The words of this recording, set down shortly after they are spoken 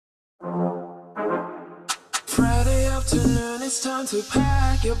it's time to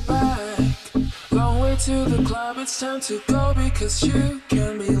pack your bag. Long way to the club, it's time to go because you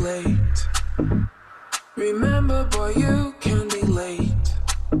can be late. Remember, boy, you can be late.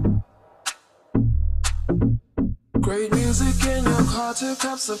 Great music in your car, 2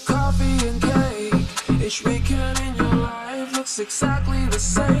 cups of coffee and cake. Each weekend in your life looks exactly the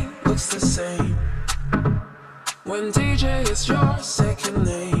same, looks the same. When DJ is your second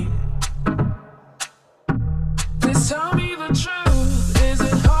name. Please tell me the truth, is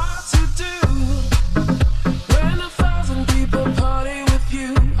it hard to do? When 1,000 people party with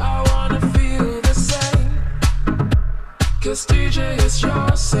you, I wanna feel the same. Cause DJ is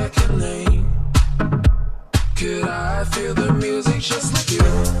your second name. Could I feel the music just like you?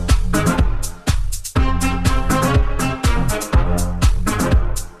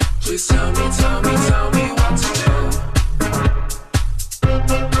 Please tell me what to do.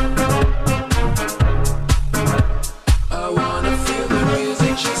 I wanna feel the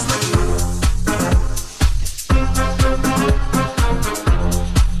music just like you.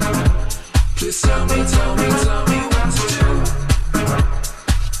 Please tell me what to do.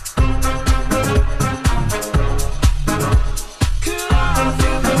 Could I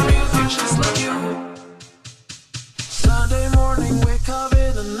feel the music just like you? Sunday morning, wake up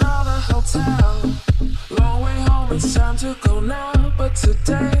in another hotel. Long way home, it's time to go now. But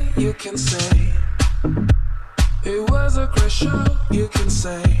today you can say it was a great show, you can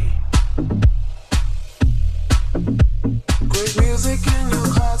say. Great music in your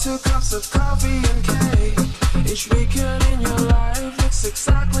car, 2 cups of coffee and cake. Each weekend in your life looks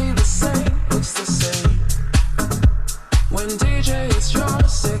exactly the same, looks the same. When DJ is your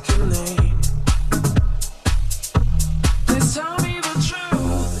second name. Please tell me the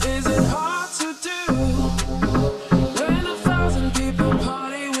truth, is it hard to do? When 1,000 people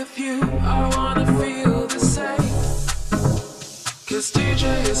party with you, I wanna feel the same. Cause DJ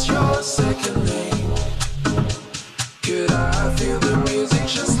is your second name. Could I feel the music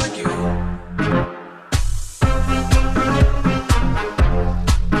just like you?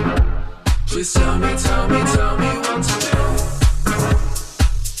 Please tell me what to do.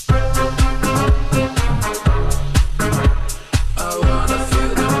 I wanna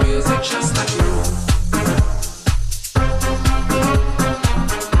feel the music just like you.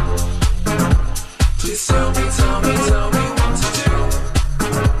 Please tell me what to do.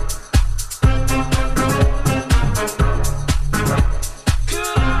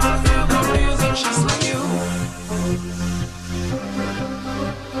 Could I feel the music just like you?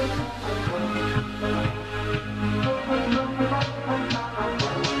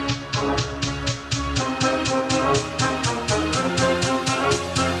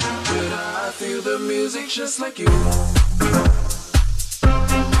 Could I feel the music just like you?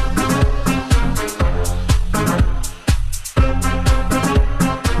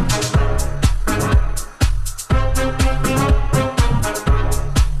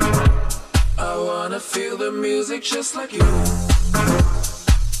 I wanna feel the music just like you.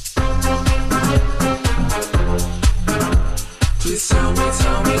 Please tell me